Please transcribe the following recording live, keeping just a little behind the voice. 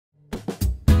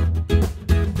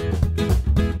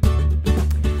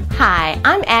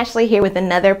I'm Ashley here with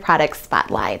another product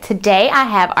spotlight. Today I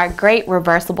have our great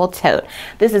reversible tote.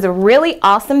 This is a really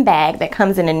awesome bag that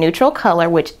comes in a neutral color,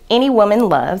 which any woman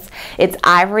loves. It's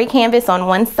ivory canvas on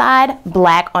one side,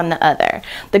 black on the other.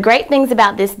 The great things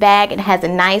about this bag, it has a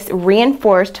nice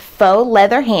reinforced faux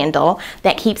leather handle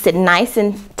that keeps it nice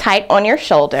and tight on your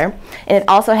shoulder. And it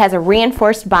also has a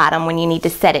reinforced bottom. When you need to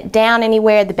set it down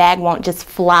anywhere, the bag won't just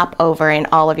flop over and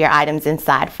all of your items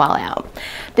inside fall out.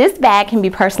 This bag can be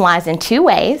personalized in two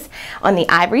ways. On the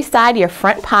ivory side, your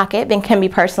front pocket then can be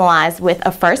personalized with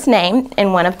a first name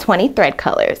in one of 20 thread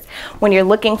colors. When you're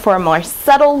looking for a more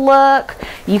subtle look,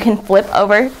 you can flip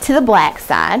over to the black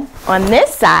side. On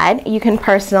this side, you can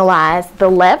personalize the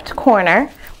left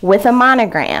corner with a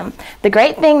monogram. The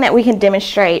great thing that we can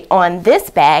demonstrate on this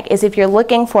bag is if you're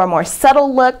looking for a more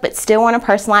subtle look but still want a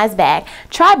personalized bag,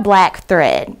 try black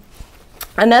thread.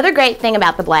 Another great thing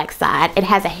about the black side, it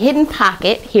has a hidden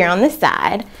pocket here on the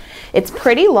side. It's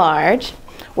pretty large,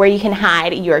 where you can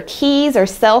hide your keys or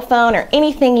cell phone or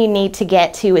anything you need to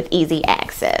get to with easy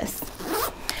access.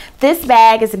 This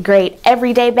bag is a great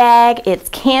everyday bag. It's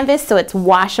canvas, so it's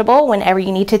washable whenever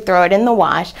you need to throw it in the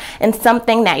wash, and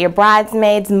something that your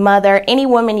bridesmaids, mother, any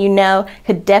woman you know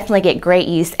could definitely get great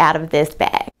use out of this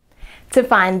bag. To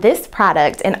find this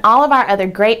product and all of our other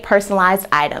great personalized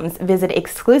items, visit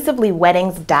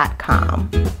exclusivelyweddings.com.